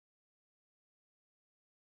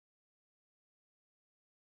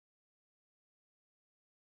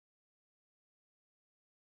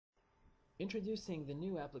Introducing the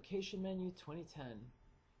new Application Menu 2010.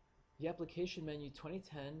 The Application Menu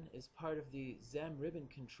 2010 is part of the xamRibbon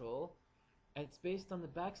control, and it's based on the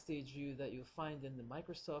backstage view that you'll find in the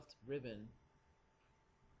Microsoft ribbon.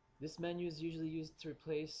 This menu is usually used to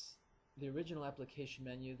replace the original application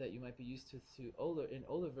menu that you might be used to in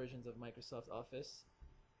older versions of Microsoft Office.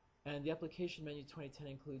 And the Application Menu 2010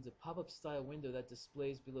 includes a pop-up style window that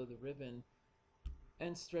displays below the ribbon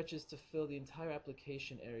and stretches to fill the entire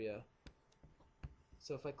application area.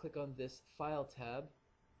 So if I click on this File tab,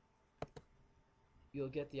 you'll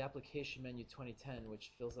get the Application Menu 2010, which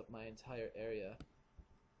fills up my entire area.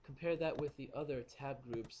 Compare that with the other tab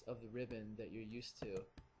groups of the ribbon that you're used to.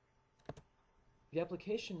 The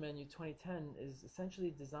Application Menu 2010 is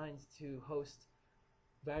essentially designed to host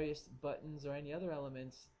various buttons or any other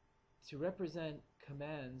elements to represent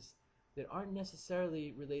commands that aren't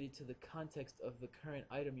necessarily related to the context of the current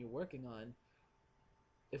item you're working on.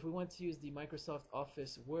 If we want to use the Microsoft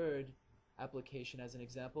Office Word application as an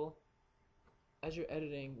example, as you're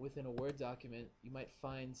editing within a Word document, you might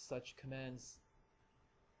find such commands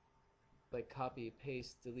like copy,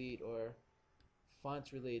 paste, delete, or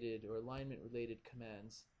font-related or alignment-related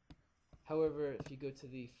commands. However, if you go to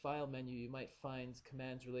the File menu, you might find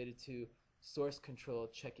commands related to source control,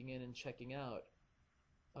 checking in and checking out,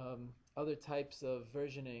 other types of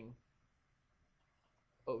versioning,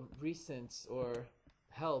 recents, or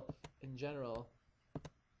help in general,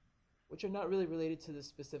 which are not really related to the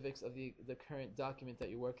specifics of the current document that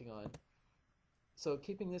you're working on. So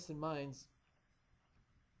keeping this in mind,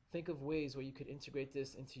 think of ways where you could integrate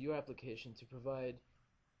this into your application to provide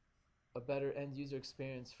a better end-user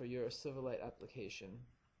experience for your Silverlight application.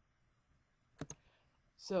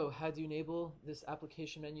 So how do you enable this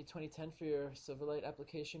Application Menu 2010 for your Silverlight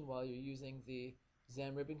application while you're using the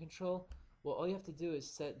xamRibbon control? Well, all you have to do is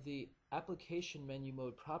set the Application Menu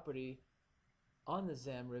Mode property on the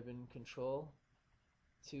xamRibbon control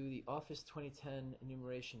to the Office 2010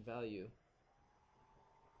 enumeration value.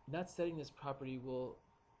 Not setting this property will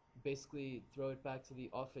basically throw it back to the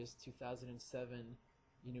Office 2007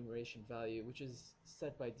 enumeration value, which is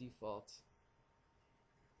set by default.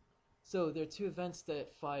 So there are two events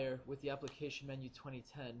that fire with the Application Menu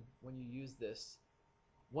 2010 when you use this.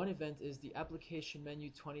 One event is the Application Menu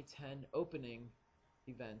 2010 opening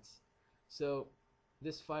event. So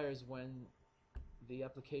this fires when the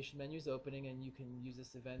application menu is opening, and you can use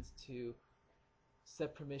this event to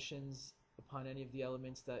set permissions upon any of the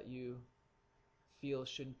elements that you feel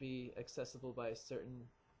shouldn't be accessible by certain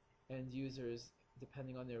end users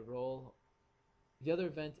depending on their role. The other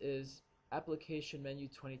event is Application Menu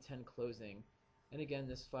 2010 closing, and again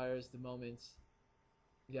this fires the moment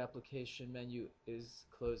the application menu is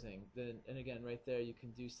closing. And again right there you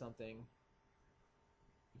can do something,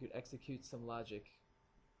 you could execute some logic.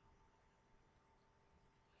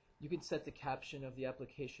 You can set the caption of the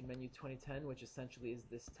Application Menu 2010, which essentially is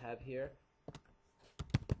this tab here,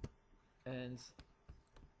 and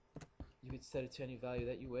you could set it to any value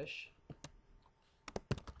that you wish.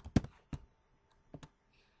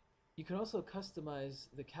 You can also customize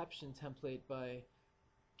the caption template by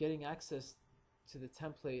getting access to the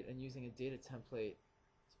template and using a data template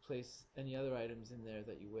to place any other items in there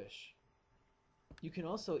that you wish. You can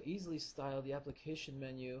also easily style the application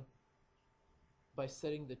menu by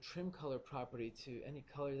setting the trim color property to any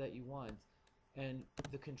color that you want, and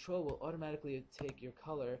the control will automatically take your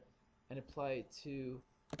color and apply it to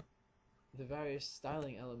the various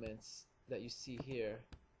styling elements that you see here.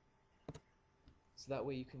 So that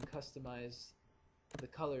way you can customize the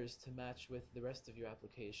colors to match with the rest of your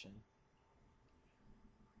application.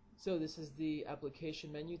 So this is the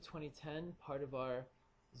Application Menu 2010, part of our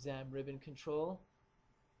xamRibbon control.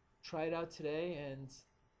 Try it out today and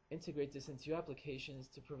integrate this into your applications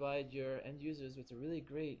to provide your end users with a really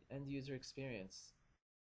great end user experience.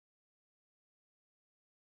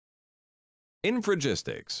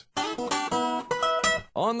 Infragistics.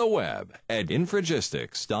 On the web at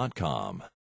infragistics.com.